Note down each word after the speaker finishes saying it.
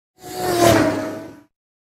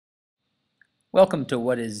Welcome to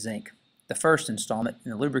What is Zinc, the first installment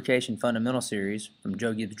in the Lubrication Fundamental Series from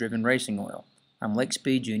Joe Gibbs Driven Racing Oil. I'm Lake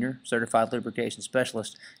Speed Jr., Certified Lubrication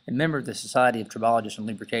Specialist and member of the Society of Tribologists and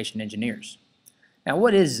Lubrication Engineers. Now,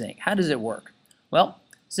 what is zinc? How does it work? Well,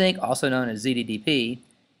 zinc, also known as ZDDP,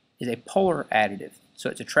 is a polar additive, so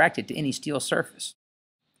it's attracted to any steel surface.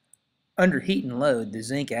 Under heat and load, the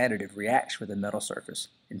zinc additive reacts with the metal surface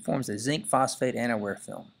and forms a zinc phosphate antiwear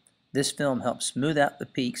film. This film helps smooth out the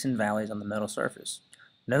peaks and valleys on the metal surface.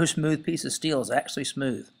 No smooth piece of steel is actually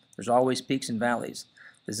smooth. There's always peaks and valleys.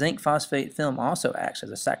 The zinc phosphate film also acts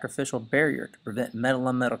as a sacrificial barrier to prevent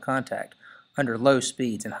metal-on-metal contact under low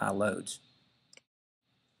speeds and high loads.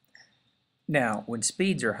 Now, when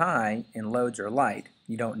speeds are high and loads are light,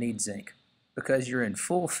 you don't need zinc because you're in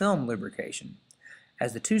full film lubrication.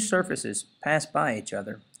 As the two surfaces pass by each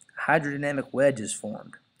other, a hydrodynamic wedge is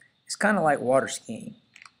formed. It's kind of like water skiing.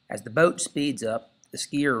 As the boat speeds up, the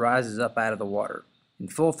skier rises up out of the water. In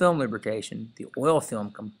full film lubrication, the oil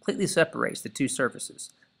film completely separates the two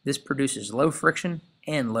surfaces. This produces low friction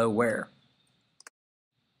and low wear.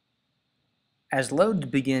 As loads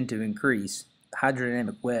begin to increase, the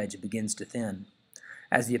hydrodynamic wedge begins to thin.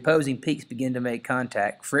 As the opposing peaks begin to make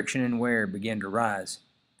contact, friction and wear begin to rise.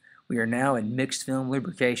 We are now in mixed film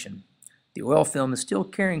lubrication. The oil film is still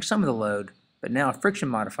carrying some of the load, but now friction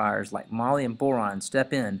modifiers like moly and boron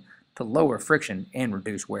step in to lower friction and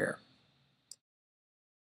reduce wear.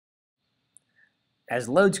 As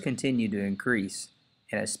loads continue to increase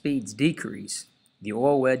and as speeds decrease, the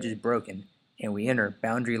oil wedge is broken and we enter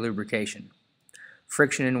boundary lubrication.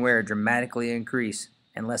 Friction and wear dramatically increase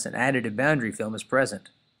unless an additive boundary film is present.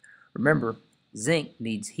 Remember, zinc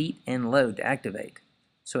needs heat and load to activate.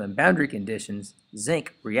 So in boundary conditions,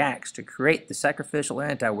 zinc reacts to create the sacrificial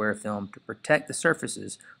anti-wear film to protect the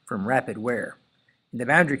surfaces from rapid wear. In the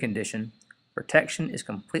boundary condition, protection is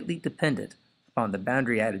completely dependent upon the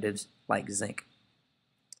boundary additives like zinc.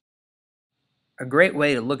 A great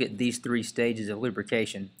way to look at these three stages of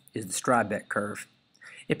lubrication is the Strybeck curve.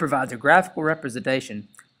 It provides a graphical representation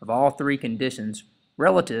of all three conditions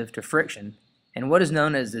relative to friction and what is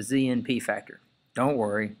known as the ZNP factor. Don't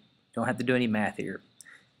worry, don't have to do any math here.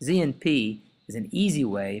 ZNP is an easy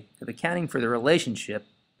way of accounting for the relationship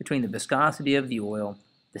between the viscosity of the oil,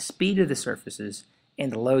 the speed of the surfaces,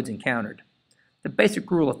 and the loads encountered. The basic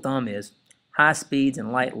rule of thumb is high speeds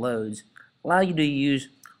and light loads allow you to use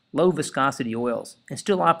low viscosity oils and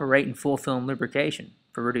still operate in full film lubrication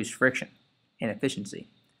for reduced friction and efficiency.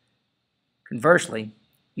 Conversely,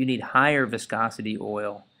 you need higher viscosity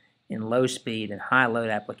oil in low speed and high load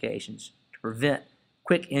applications to prevent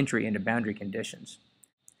quick entry into boundary conditions.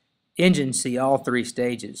 Engines see all three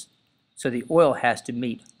stages, so the oil has to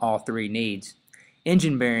meet all three needs.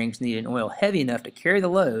 Engine bearings need an oil heavy enough to carry the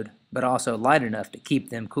load, but also light enough to keep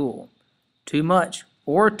them cool. Too much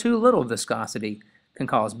or too little viscosity can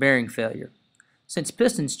cause bearing failure. Since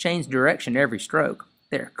pistons change direction every stroke,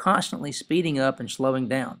 they are constantly speeding up and slowing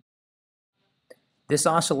down. This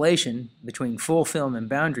oscillation between full film and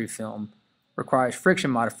boundary film requires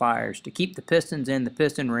friction modifiers to keep the pistons and the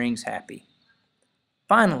piston rings happy.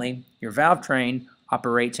 Finally, your valve train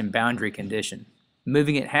operates in boundary condition,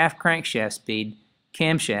 moving at half crankshaft speed.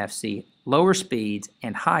 Camshafts see lower speeds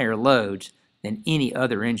and higher loads than any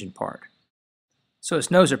other engine part. So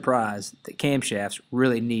it's no surprise that camshafts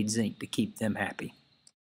really need zinc to keep them happy.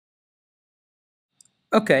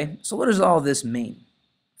 Okay, so what does all this mean?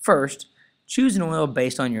 First, choose an oil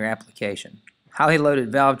based on your application. Highly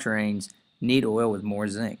loaded valve trains need oil with more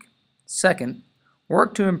zinc. Second,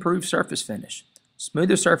 work to improve surface finish.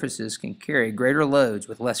 Smoother surfaces can carry greater loads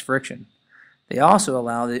with less friction. They also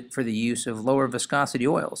allow for the use of lower viscosity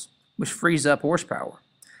oils, which frees up horsepower.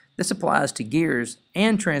 This applies to gears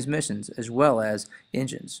and transmissions as well as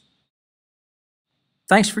engines.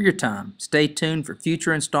 Thanks for your time. Stay tuned for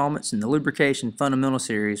future installments in the Lubrication Fundamental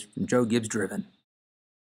Series from Joe Gibbs Driven.